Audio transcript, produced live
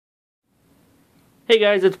Hey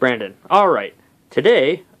guys, it's Brandon. Alright,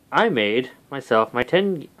 today I made myself I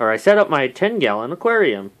set up my 10-gallon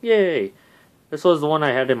aquarium. Yay! This was the one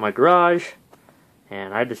I had in my garage,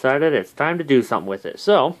 and I decided it's time to do something with it.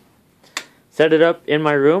 So, set it up in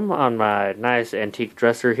my room on my nice antique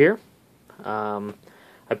dresser here. I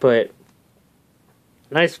put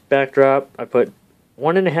nice backdrop. I put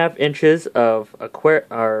 1.5 inches of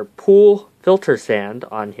pool filter sand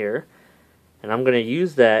on here. And I'm going to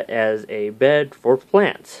use that as a bed for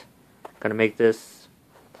plants. I'm going to make this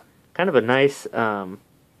kind of a nice,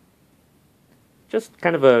 just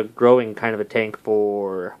kind of a growing kind of a tank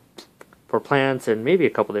for plants and maybe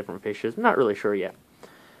a couple different fishes. I'm not really sure yet.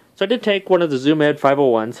 So I did take one of the Zoom Ed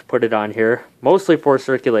 501s, put it on here, mostly for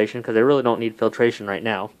circulation because I really don't need filtration right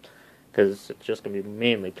now because it's just going to be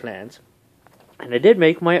mainly plants. And I did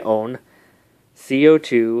make my own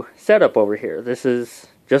CO2 setup over here. This is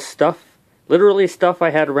just stuff. Literally stuff I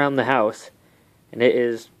had around the house, and it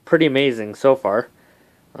is pretty amazing so far.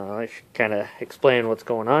 I should kind of explain what's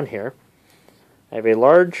going on here. I have a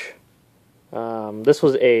large, this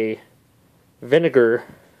was a vinegar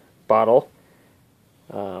bottle.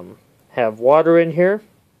 Have water in here.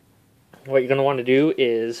 What you're going to want to do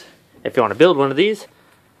is, if you want to build one of these,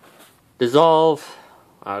 dissolve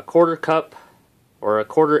a 1/4 cup, or a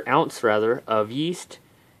 1/4 ounce rather, of yeast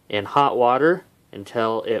in hot water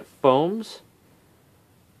until it foams.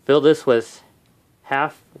 Fill this with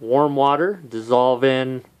half warm water. Dissolve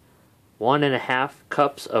in 1.5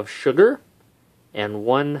 cups of sugar and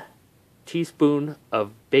 1 teaspoon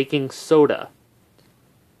of baking soda.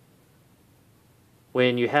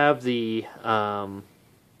 When you have the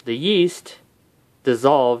yeast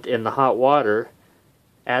dissolved in the hot water,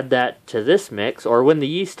 add that to this mix, or when the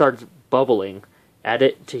yeast starts bubbling, add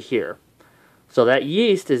it to here. So that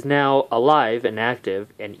yeast is now alive and active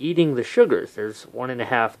and eating the sugars. There's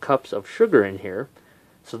 1.5 cups of sugar in here.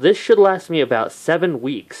 So this should last me about 7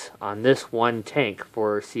 weeks on this one tank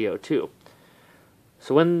for CO2.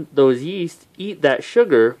 So when those yeast eat that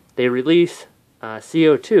sugar, they release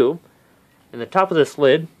CO2. In the top of this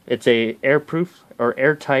lid, it's a airproof or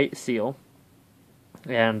airtight seal.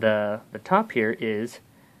 And the top here is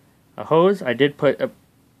a hose. I did put a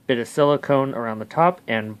bit of silicone around the top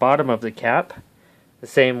and bottom of the cap. The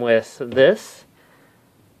same with this.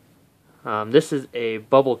 This is a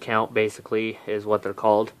bubble count, basically, is what they're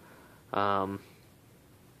called. You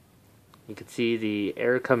can see the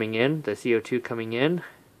air coming in, the CO2 coming in.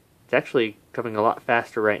 It's actually coming a lot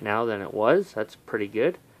faster right now than it was. That's pretty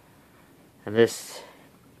good. And this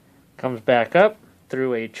comes back up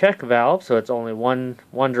through a check valve, so it's only one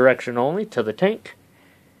direction only to the tank.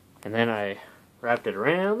 And then I wrapped it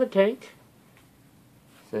around the tank.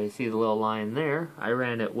 So you see the little line there. I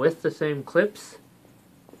ran it with the same clips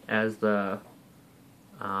as the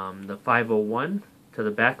 501 to the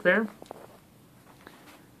back there.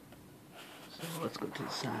 So let's go to the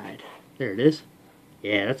side. There it is.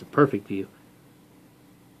 Yeah, that's a perfect view.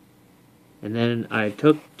 And then I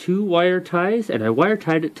took 2 wire ties and I wire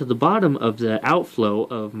tied it to the bottom of the outflow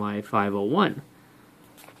of my 501.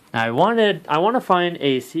 Now I want to find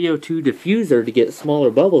a CO2 diffuser to get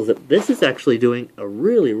smaller bubbles. This is actually doing a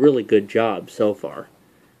really, really good job so far.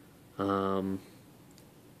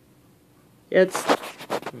 It's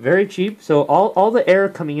very cheap. So all the air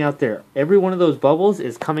coming out there, every one of those bubbles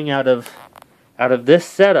is coming out of this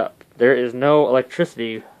setup. There is no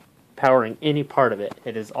electricity powering any part of it.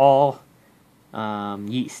 It is all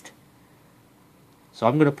yeast. So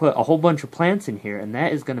I'm going to put a whole bunch of plants in here, and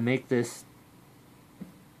that is going to make this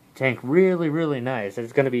tank really, really nice.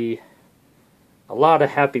 There's going to be a lot of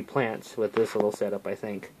happy plants with this little setup, I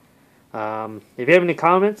think. If you have any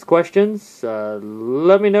comments, questions,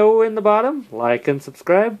 let me know in the bottom. Like and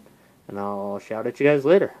subscribe, and I'll shout at you guys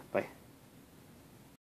later. Bye.